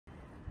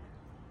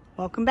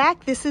Welcome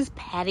back. This is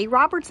Patty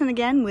Robertson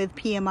again with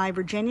PMI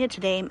Virginia.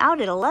 Today I'm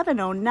out at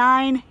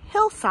 1109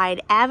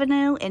 Hillside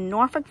Avenue in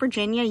Norfolk,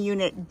 Virginia,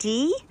 Unit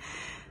D.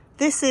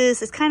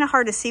 It's kind of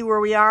hard to see where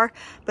we are,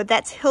 but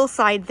that's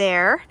Hillside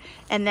there.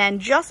 And then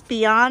just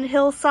beyond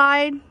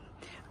Hillside,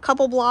 a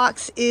couple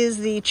blocks, is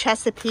the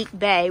Chesapeake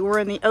Bay. We're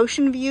in the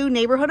Ocean View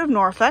neighborhood of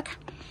Norfolk.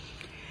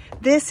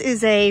 This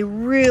is a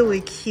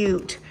really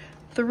cute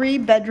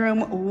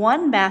 3-bedroom,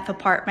 1-bath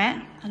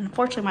apartment.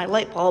 Unfortunately, my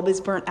light bulb is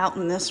burnt out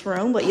in this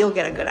room, but you'll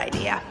get a good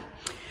idea.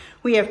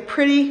 We have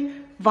pretty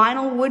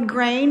vinyl wood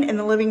grain in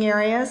the living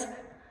areas,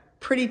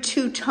 pretty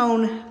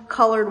two-tone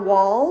colored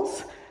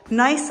walls,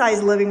 nice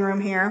sized living room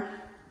here.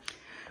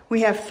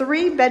 We have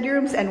 3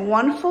 bedrooms and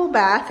 1 full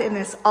bath in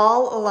this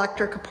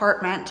all-electric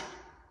apartment.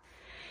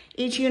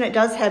 Each unit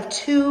does have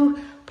 2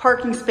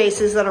 parking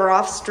spaces that are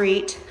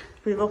off-street.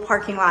 We have a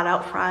parking lot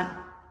out front.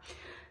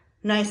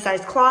 Nice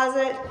sized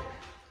closet.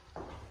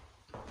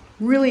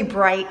 Really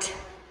bright.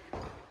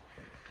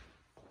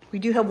 We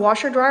do have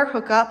washer dryer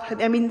hookup.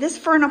 I mean, this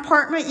for an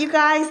apartment, you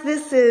guys,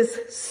 this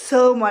is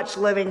so much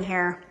living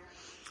here.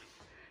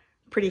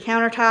 Pretty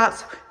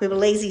countertops. We have a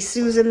Lazy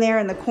Susan there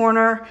in the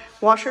corner.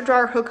 Washer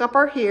dryer hookup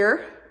are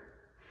here.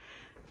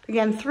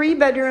 Again, 3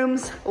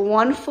 bedrooms,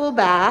 1 full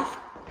bath.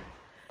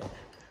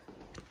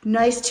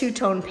 Nice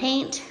two-tone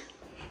paint.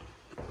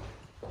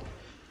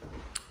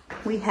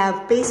 We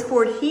have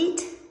baseboard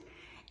heat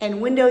and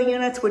window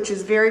units, which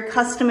is very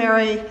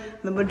customary.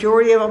 The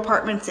majority of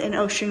apartments in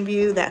Ocean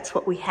View, that's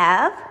what we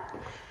have.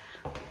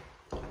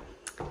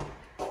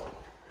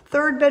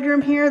 3rd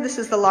bedroom here, this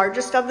is the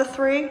largest of the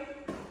 3.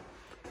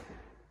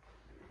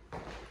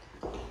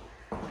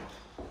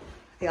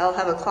 They all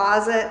have a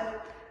closet.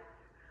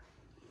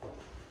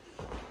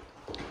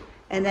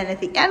 And then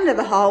at the end of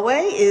the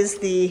hallway is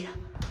the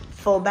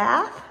full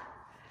bath.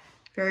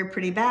 Very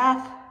pretty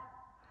bath.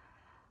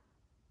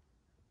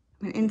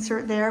 An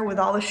insert there with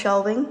all the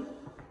shelving.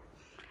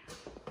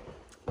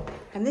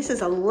 And this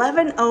is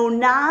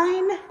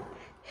 1109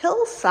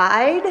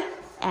 Hillside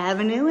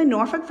Avenue in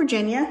Norfolk,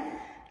 Virginia,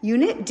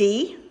 Unit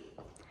D.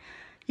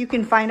 You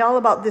can find all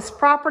about this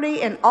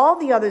property and all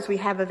the others we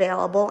have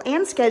available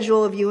and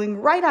schedule a viewing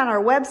right on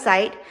our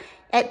website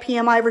at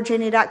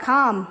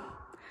pmivirginia.com.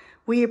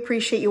 We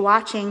appreciate you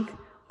watching.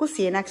 We'll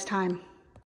see you next time.